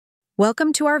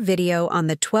Welcome to our video on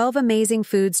the 12 amazing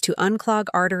foods to unclog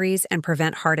arteries and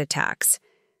prevent heart attacks.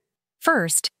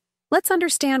 First, let's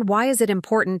understand why is it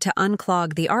important to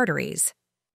unclog the arteries.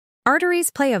 Arteries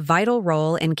play a vital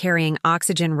role in carrying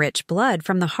oxygen-rich blood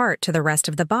from the heart to the rest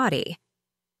of the body.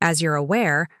 As you're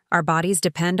aware, our bodies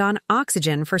depend on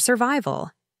oxygen for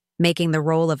survival, making the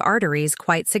role of arteries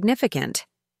quite significant.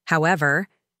 However,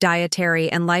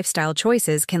 dietary and lifestyle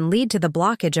choices can lead to the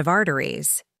blockage of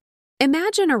arteries.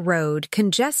 Imagine a road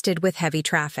congested with heavy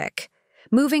traffic.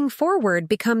 Moving forward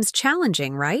becomes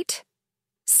challenging, right?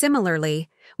 Similarly,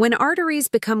 when arteries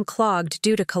become clogged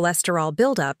due to cholesterol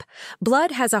buildup,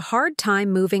 blood has a hard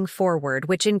time moving forward,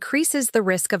 which increases the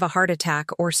risk of a heart attack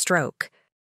or stroke.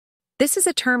 This is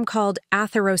a term called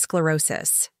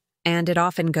atherosclerosis, and it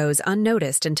often goes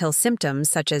unnoticed until symptoms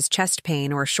such as chest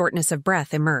pain or shortness of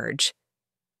breath emerge.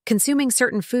 Consuming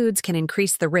certain foods can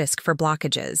increase the risk for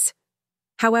blockages.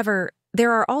 However,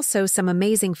 there are also some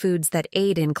amazing foods that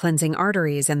aid in cleansing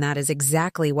arteries, and that is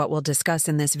exactly what we'll discuss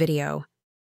in this video.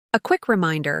 A quick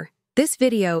reminder, this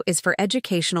video is for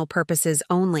educational purposes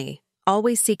only.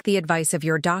 Always seek the advice of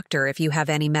your doctor if you have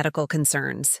any medical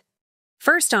concerns.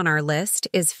 First on our list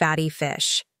is fatty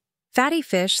fish. Fatty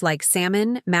fish like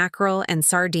salmon, mackerel, and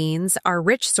sardines are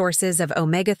rich sources of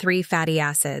omega-3 fatty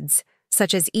acids,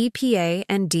 such as EPA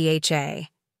and DHA.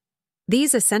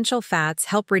 These essential fats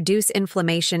help reduce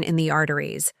inflammation in the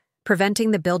arteries,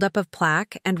 preventing the buildup of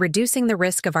plaque and reducing the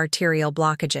risk of arterial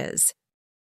blockages.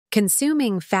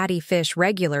 Consuming fatty fish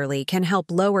regularly can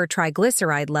help lower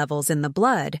triglyceride levels in the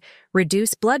blood,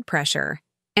 reduce blood pressure,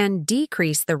 and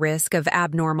decrease the risk of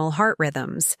abnormal heart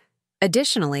rhythms.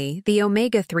 Additionally, the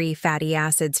omega-3 fatty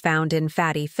acids found in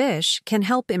fatty fish can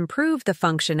help improve the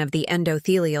function of the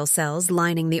endothelial cells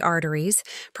lining the arteries,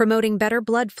 promoting better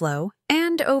blood flow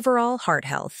and overall heart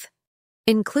health.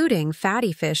 Including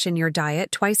fatty fish in your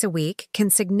diet twice a week can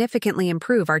significantly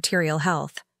improve arterial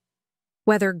health.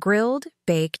 Whether grilled,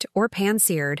 baked, or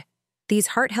pan-seared, these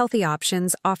heart-healthy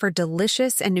options offer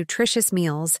delicious and nutritious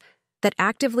meals that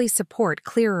actively support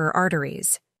clearer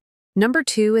arteries. Number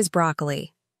 2 is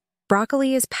broccoli.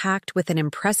 Broccoli is packed with an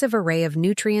impressive array of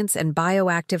nutrients and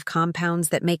bioactive compounds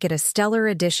that make it a stellar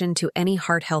addition to any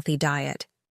heart-healthy diet.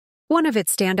 One of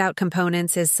its standout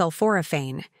components is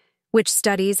sulforaphane, which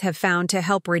studies have found to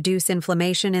help reduce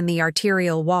inflammation in the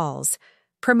arterial walls,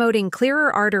 promoting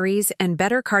clearer arteries and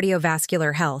better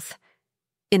cardiovascular health.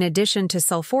 In addition to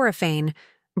sulforaphane,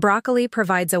 broccoli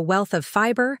provides a wealth of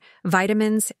fiber,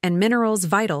 vitamins, and minerals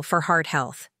vital for heart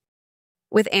health.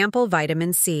 With ample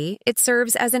vitamin C, it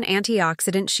serves as an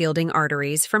antioxidant shielding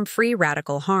arteries from free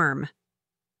radical harm.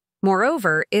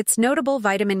 Moreover, its notable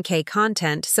vitamin K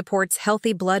content supports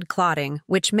healthy blood clotting,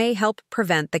 which may help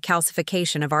prevent the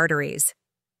calcification of arteries.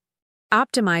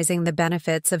 Optimizing the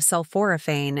benefits of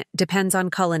sulforaphane depends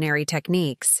on culinary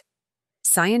techniques.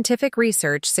 Scientific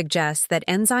research suggests that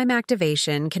enzyme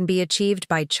activation can be achieved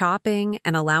by chopping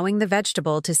and allowing the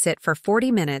vegetable to sit for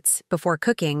 40 minutes before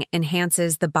cooking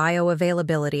enhances the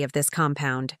bioavailability of this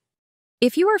compound.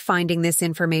 If you are finding this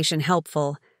information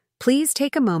helpful, please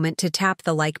take a moment to tap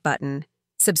the like button,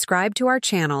 subscribe to our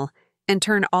channel, and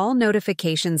turn all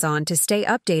notifications on to stay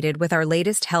updated with our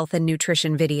latest health and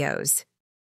nutrition videos.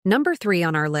 Number 3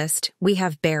 on our list, we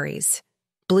have berries.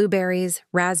 Blueberries,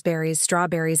 raspberries,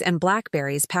 strawberries, and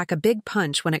blackberries pack a big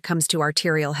punch when it comes to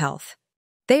arterial health.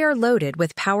 They are loaded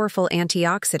with powerful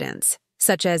antioxidants,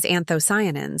 such as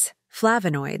anthocyanins,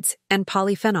 flavonoids, and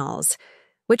polyphenols,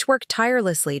 which work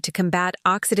tirelessly to combat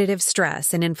oxidative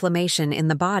stress and inflammation in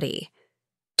the body,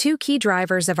 2 key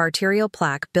drivers of arterial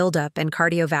plaque buildup and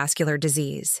cardiovascular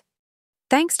disease.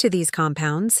 Thanks to these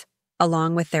compounds,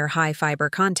 along with their high fiber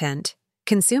content,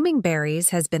 consuming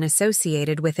berries has been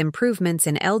associated with improvements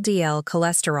in LDL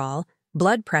cholesterol,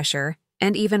 blood pressure,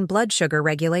 and even blood sugar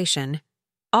regulation,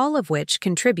 all of which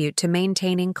contribute to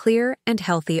maintaining clear and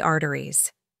healthy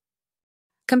arteries.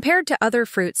 Compared to other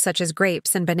fruits such as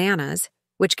grapes and bananas,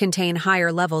 which contain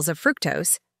higher levels of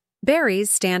fructose, berries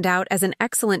stand out as an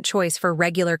excellent choice for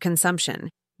regular consumption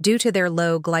due to their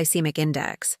low glycemic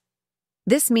index.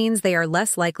 This means they are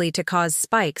less likely to cause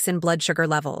spikes in blood sugar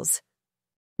levels.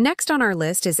 Next on our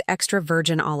list is extra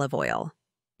virgin olive oil.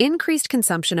 Increased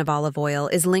consumption of olive oil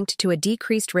is linked to a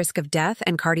decreased risk of death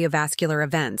and cardiovascular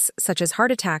events, such as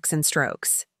heart attacks and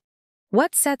strokes.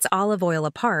 What sets olive oil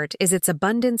apart is its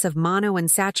abundance of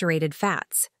monounsaturated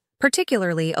fats,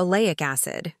 particularly oleic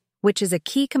acid, which is a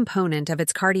key component of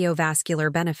its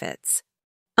cardiovascular benefits.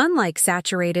 Unlike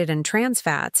saturated and trans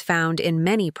fats found in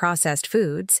many processed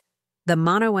foods, the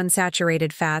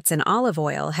monounsaturated fats in olive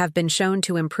oil have been shown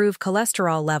to improve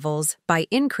cholesterol levels by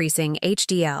increasing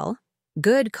HDL,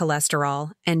 good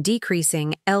cholesterol, and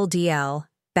decreasing LDL,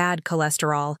 bad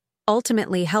cholesterol,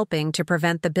 ultimately helping to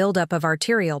prevent the buildup of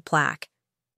arterial plaque.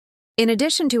 In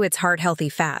addition to its heart-healthy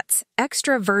fats,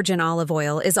 extra virgin olive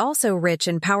oil is also rich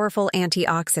in powerful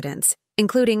antioxidants,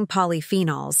 including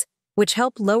polyphenols, which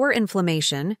help lower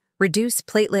inflammation, reduce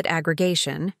platelet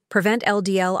aggregation, prevent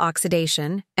LDL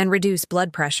oxidation, and reduce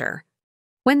blood pressure.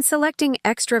 When selecting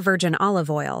extra virgin olive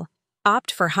oil,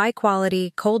 opt for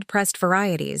high-quality, cold-pressed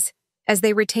varieties, as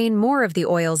they retain more of the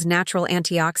oil's natural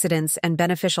antioxidants and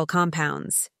beneficial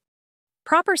compounds.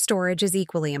 Proper storage is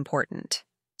equally important.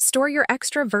 Store your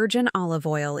extra virgin olive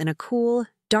oil in a cool,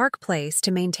 dark place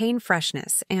to maintain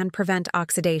freshness and prevent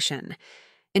oxidation,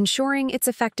 ensuring its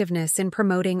effectiveness in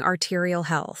promoting arterial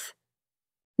health.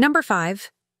 Number 5.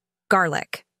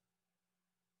 Garlic.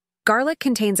 Garlic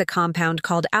contains a compound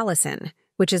called allicin,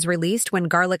 which is released when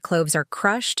garlic cloves are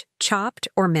crushed, chopped,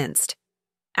 or minced.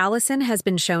 Allicin has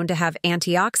been shown to have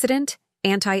antioxidant,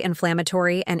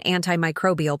 anti-inflammatory, and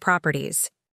antimicrobial properties.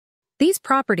 These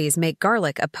properties make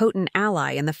garlic a potent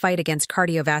ally in the fight against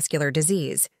cardiovascular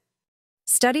disease.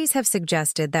 Studies have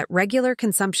suggested that regular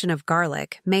consumption of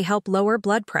garlic may help lower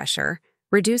blood pressure,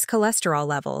 reduce cholesterol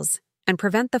levels, and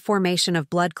prevent the formation of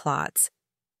blood clots,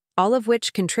 all of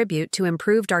which contribute to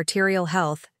improved arterial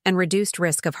health and reduced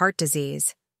risk of heart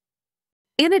disease.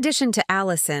 In addition to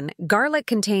allicin, garlic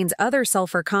contains other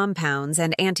sulfur compounds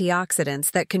and antioxidants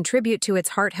that contribute to its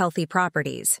heart-healthy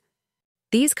properties.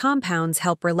 These compounds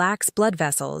help relax blood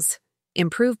vessels,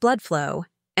 improve blood flow,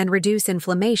 and reduce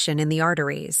inflammation in the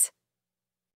arteries.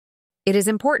 It is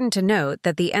important to note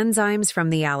that the enzymes from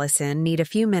the allicin need a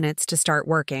few minutes to start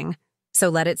working, so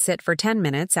let it sit for 10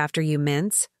 minutes after you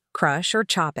mince, crush, or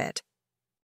chop it.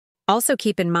 Also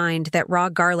keep in mind that raw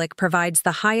garlic provides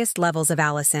the highest levels of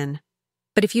allicin,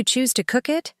 but if you choose to cook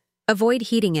it, avoid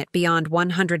heating it beyond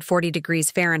 140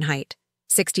 degrees Fahrenheit,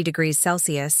 60 degrees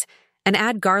Celsius, and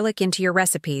add garlic into your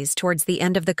recipes towards the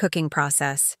end of the cooking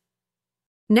process.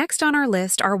 Next on our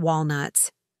list are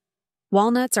walnuts.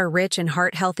 Walnuts are rich in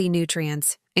heart-healthy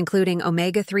nutrients, including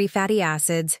omega-3 fatty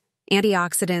acids,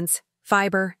 antioxidants,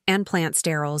 fiber, and plant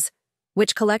sterols,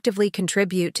 which collectively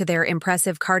contribute to their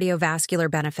impressive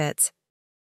cardiovascular benefits.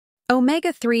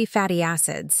 Omega-3 fatty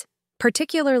acids,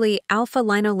 particularly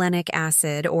alpha-linolenic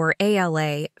acid or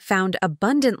ALA, found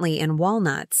abundantly in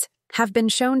walnuts, have been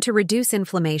shown to reduce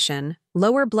inflammation,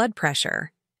 lower blood pressure,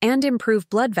 and improve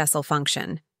blood vessel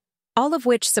function, all of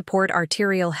which support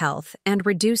arterial health and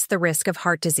reduce the risk of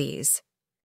heart disease.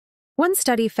 One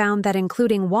study found that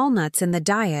including walnuts in the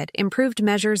diet improved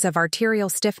measures of arterial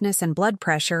stiffness and blood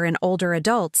pressure in older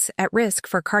adults at risk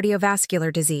for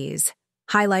cardiovascular disease,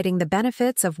 highlighting the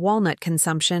benefits of walnut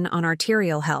consumption on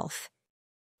arterial health.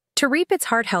 To reap its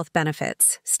heart health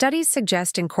benefits, studies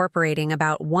suggest incorporating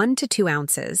about 1 to 2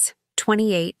 ounces,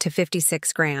 28 to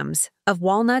 56 grams, of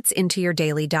walnuts into your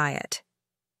daily diet.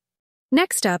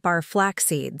 Next up are flax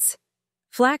seeds.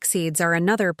 Flax seeds are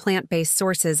another plant-based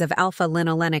sources of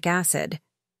alpha-linolenic acid,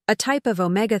 a type of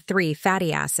omega-3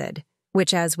 fatty acid,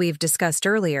 which, as we've discussed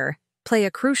earlier, play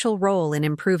a crucial role in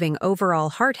improving overall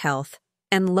heart health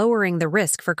and lowering the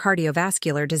risk for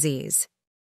cardiovascular disease.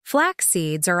 Flax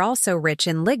seeds are also rich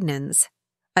in lignans,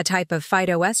 a type of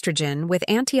phytoestrogen with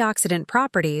antioxidant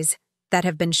properties that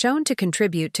have been shown to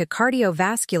contribute to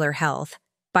cardiovascular health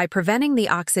by preventing the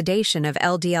oxidation of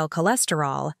LDL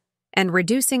cholesterol and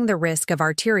reducing the risk of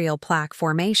arterial plaque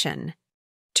formation.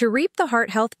 To reap the heart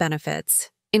health benefits,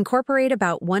 incorporate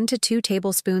about 1 to 2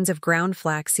 tablespoons of ground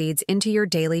flax seeds into your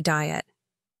daily diet.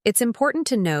 It's important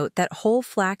to note that whole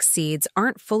flax seeds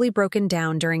aren't fully broken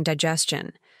down during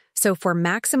digestion, so for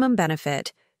maximum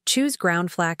benefit, choose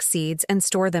ground flax seeds and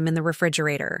store them in the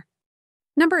refrigerator.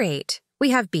 Number 8. We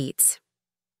have beets.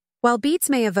 While beets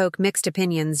may evoke mixed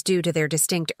opinions due to their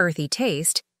distinct earthy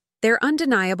taste, their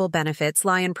undeniable benefits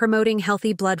lie in promoting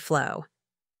healthy blood flow.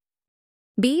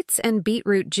 Beets and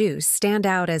beetroot juice stand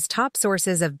out as top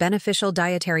sources of beneficial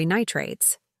dietary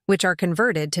nitrates, which are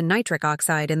converted to nitric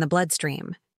oxide in the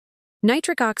bloodstream.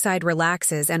 Nitric oxide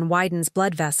relaxes and widens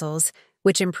blood vessels,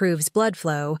 which improves blood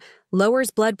flow, lowers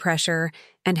blood pressure,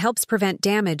 and helps prevent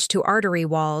damage to artery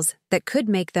walls that could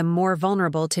make them more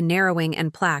vulnerable to narrowing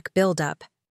and plaque buildup.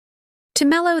 To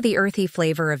mellow the earthy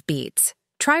flavor of beets,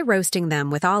 try roasting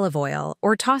them with olive oil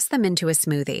or toss them into a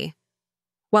smoothie.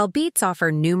 While beets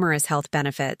offer numerous health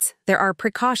benefits, there are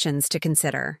precautions to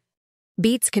consider.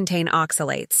 Beets contain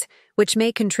oxalates, which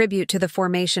may contribute to the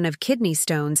formation of kidney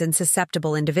stones in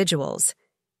susceptible individuals.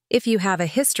 If you have a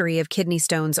history of kidney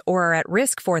stones or are at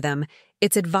risk for them,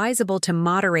 it's advisable to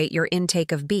moderate your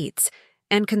intake of beets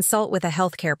and consult with a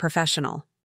healthcare professional.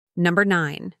 Number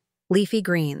 9. Leafy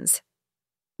greens.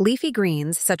 Leafy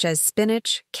greens such as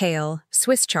spinach, kale,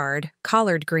 Swiss chard,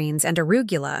 collard greens, and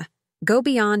arugula go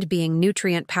beyond being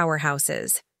nutrient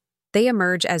powerhouses. They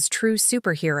emerge as true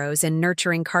superheroes in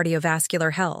nurturing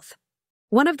cardiovascular health.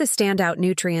 One of the standout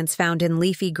nutrients found in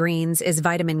leafy greens is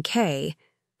vitamin K,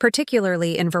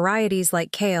 particularly in varieties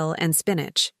like kale and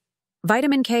spinach.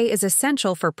 Vitamin K is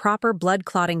essential for proper blood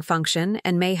clotting function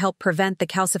and may help prevent the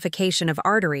calcification of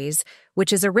arteries,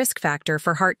 which is a risk factor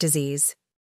for heart disease.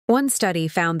 One study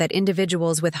found that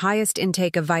individuals with highest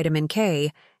intake of vitamin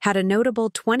K had a notable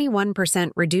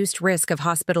 21% reduced risk of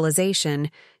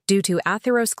hospitalization due to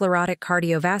atherosclerotic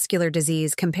cardiovascular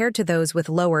disease compared to those with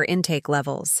lower intake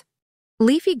levels.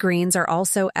 Leafy greens are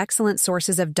also excellent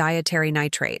sources of dietary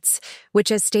nitrates,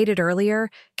 which, as stated earlier,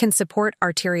 can support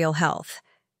arterial health.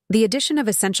 The addition of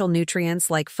essential nutrients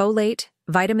like folate,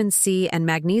 vitamin C, and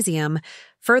magnesium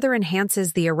further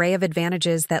enhances the array of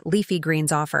advantages that leafy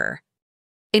greens offer.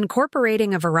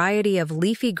 Incorporating a variety of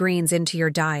leafy greens into your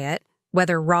diet,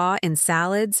 whether raw in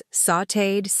salads,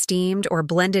 sautéed, steamed, or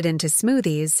blended into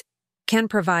smoothies, can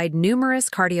provide numerous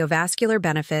cardiovascular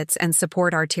benefits and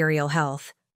support arterial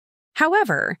health.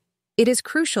 However, it is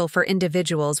crucial for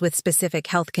individuals with specific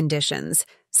health conditions,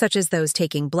 such as those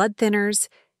taking blood thinners,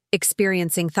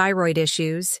 experiencing thyroid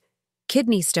issues,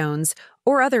 kidney stones,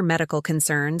 or other medical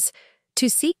concerns, to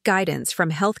seek guidance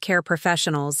from healthcare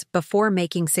professionals before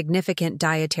making significant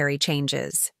dietary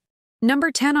changes.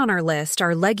 Number 10 on our list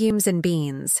are legumes and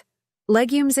beans.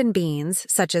 Legumes and beans,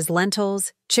 such as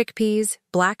lentils, chickpeas,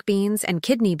 black beans, and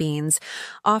kidney beans,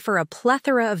 offer a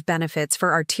plethora of benefits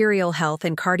for arterial health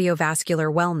and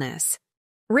cardiovascular wellness.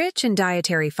 Rich in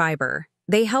dietary fiber,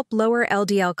 they help lower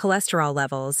LDL cholesterol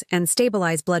levels and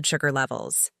stabilize blood sugar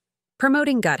levels,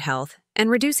 promoting gut health and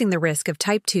reducing the risk of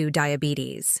type 2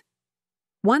 diabetes.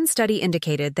 One study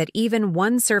indicated that even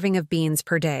one serving of beans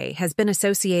per day has been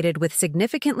associated with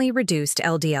significantly reduced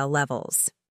LDL levels.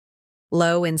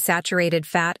 Low in saturated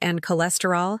fat and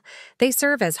cholesterol, they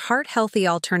serve as heart-healthy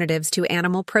alternatives to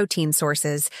animal protein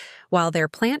sources, while their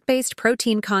plant-based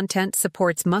protein content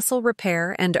supports muscle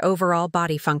repair and overall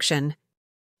body function.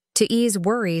 To ease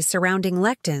worries surrounding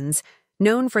lectins,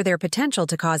 known for their potential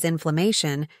to cause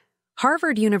inflammation,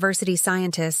 Harvard University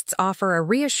scientists offer a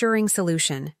reassuring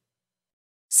solution.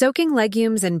 Soaking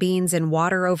legumes and beans in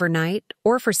water overnight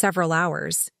or for several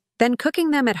hours, then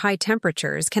cooking them at high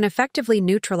temperatures can effectively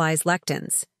neutralize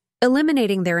lectins,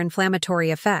 eliminating their inflammatory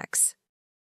effects.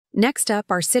 Next up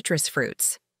are citrus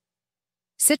fruits.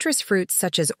 Citrus fruits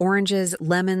such as oranges,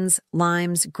 lemons,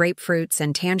 limes, grapefruits,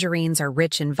 and tangerines are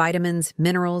rich in vitamins,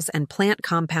 minerals, and plant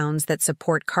compounds that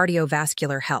support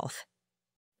cardiovascular health.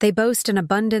 They boast an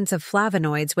abundance of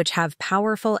flavonoids which have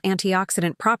powerful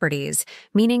antioxidant properties,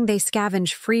 meaning they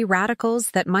scavenge free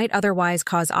radicals that might otherwise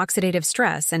cause oxidative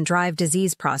stress and drive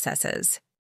disease processes.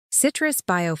 Citrus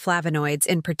bioflavonoids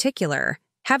in particular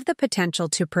have the potential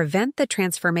to prevent the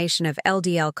transformation of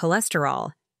LDL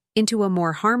cholesterol into a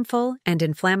more harmful and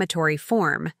inflammatory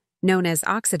form, known as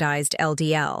oxidized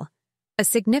LDL, a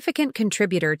significant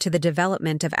contributor to the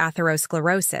development of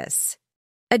atherosclerosis.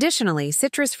 Additionally,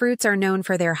 citrus fruits are known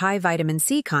for their high vitamin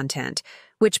C content,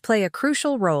 which play a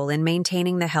crucial role in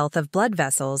maintaining the health of blood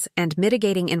vessels and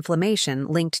mitigating inflammation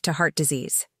linked to heart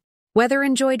disease. Whether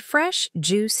enjoyed fresh,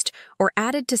 juiced, or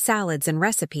added to salads and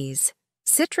recipes,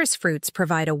 citrus fruits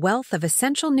provide a wealth of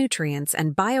essential nutrients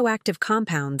and bioactive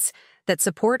compounds that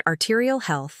support arterial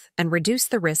health and reduce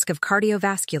the risk of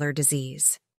cardiovascular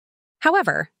disease.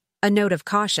 However, a note of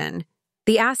caution: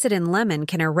 the acid in lemon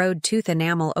can erode tooth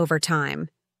enamel over time.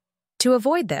 To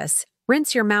avoid this,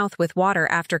 rinse your mouth with water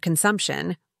after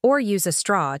consumption or use a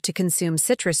straw to consume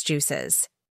citrus juices.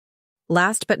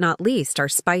 Last but not least are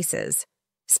spices.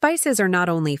 Spices are not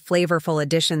only flavorful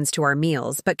additions to our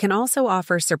meals but can also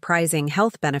offer surprising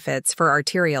health benefits for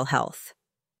arterial health.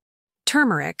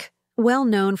 Turmeric, well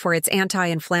known for its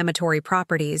anti-inflammatory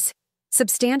properties,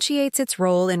 substantiates its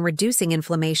role in reducing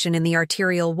inflammation in the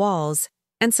arterial walls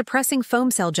and suppressing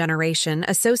foam cell generation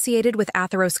associated with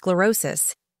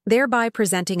atherosclerosis, thereby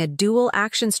presenting a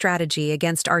dual-action strategy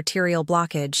against arterial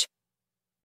blockage.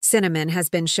 Cinnamon has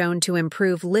been shown to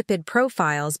improve lipid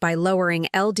profiles by lowering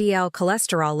LDL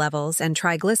cholesterol levels and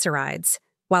triglycerides,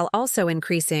 while also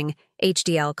increasing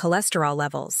HDL cholesterol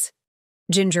levels.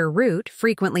 Ginger root,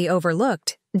 frequently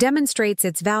overlooked, demonstrates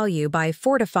its value by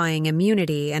fortifying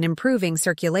immunity and improving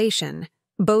circulation,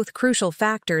 both crucial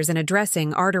factors in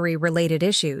addressing artery-related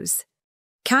issues.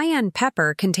 Cayenne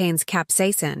pepper contains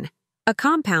capsaicin, a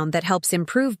compound that helps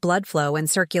improve blood flow and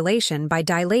circulation by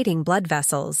dilating blood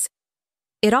vessels.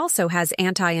 It also has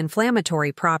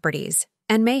anti-inflammatory properties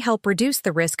and may help reduce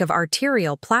the risk of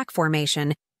arterial plaque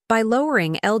formation by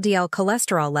lowering LDL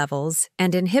cholesterol levels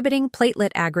and inhibiting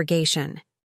platelet aggregation.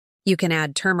 You can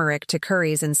add turmeric to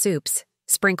curries and soups,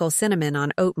 sprinkle cinnamon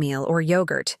on oatmeal or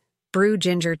yogurt, brew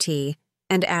ginger tea,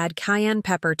 and add cayenne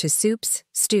pepper to soups,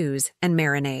 stews, and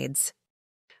marinades.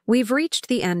 We've reached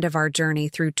the end of our journey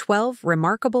through 12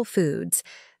 remarkable foods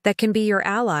that can be your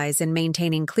allies in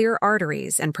maintaining clear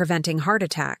arteries and preventing heart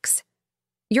attacks.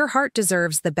 Your heart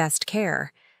deserves the best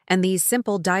care, and these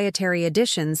simple dietary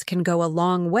additions can go a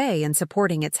long way in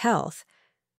supporting its health.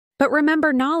 But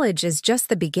remember, knowledge is just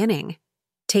the beginning.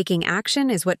 Taking action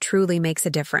is what truly makes a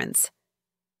difference.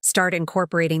 Start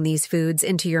incorporating these foods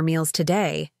into your meals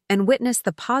today and witness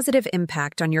the positive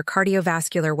impact on your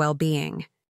cardiovascular well-being.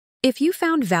 If you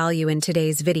found value in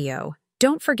today's video,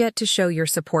 don't forget to show your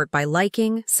support by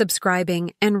liking,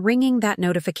 subscribing, and ringing that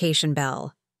notification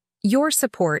bell. Your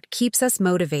support keeps us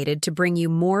motivated to bring you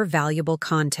more valuable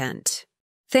content.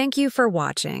 Thank you for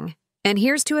watching, and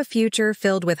here's to a future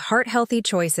filled with heart-healthy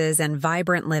choices and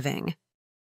vibrant living.